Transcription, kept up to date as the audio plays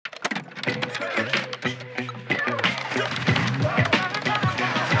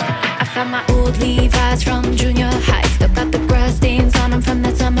Got my old Levi's from junior high, still got the grass stains on them from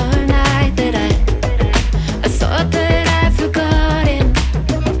that summer night that I thought that I'd forgotten.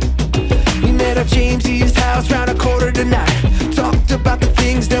 We met at James's house round 8:45. Talked about the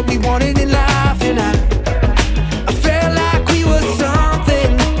things that we wanted in life, and I felt like we were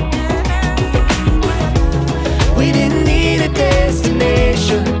something. We didn't need a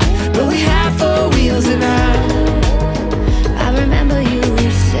destination, but we had 4 wheels, and I remember you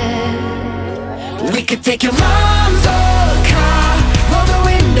said we could take your mom's old car, roll the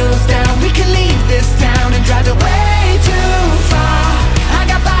windows down, we could leave this town and drive it way too far. I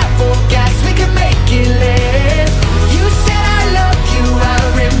got 5 for gas, we could make it live. You said I love you, I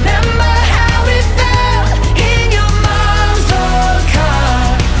remember how it felt in your mom's old car.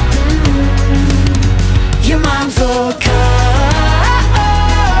 Your mom's old car.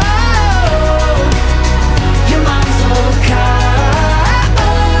 Your mom's old car.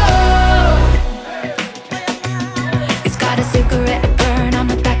 it's got a cigarette burn on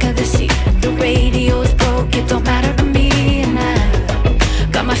the back of the seat. The radio's broke, it don't matter to me, and I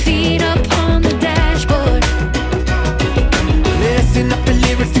got my feet up on the dashboard. Listen up the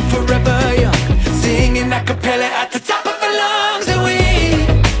lyrics to Forever Young, singing a cappella at the top of our lungs, and we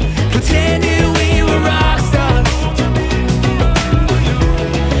pretended we were rock stars.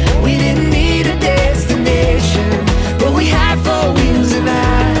 We didn't need a destination, but we had 4 wheels, and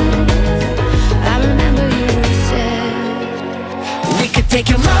I remember you said we could take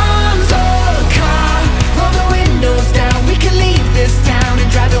your mom's old car, roll the windows down, we could leave this town and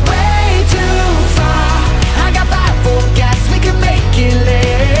drive it way too far. I got 5 for gas, we could make it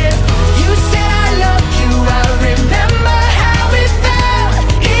live. You said I love you, I remember how it felt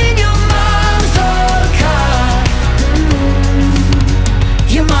in your mom's old car.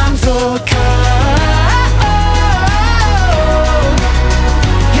 Your mom's old car.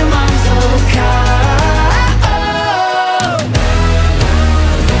 Your mom's old car.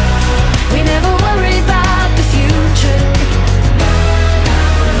 we never worried about the future.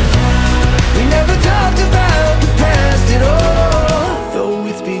 We never talked about the past at all. Though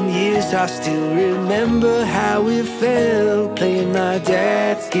it's been years, I still remember how it felt playing my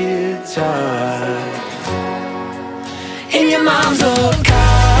dad's guitar in your mom's old car.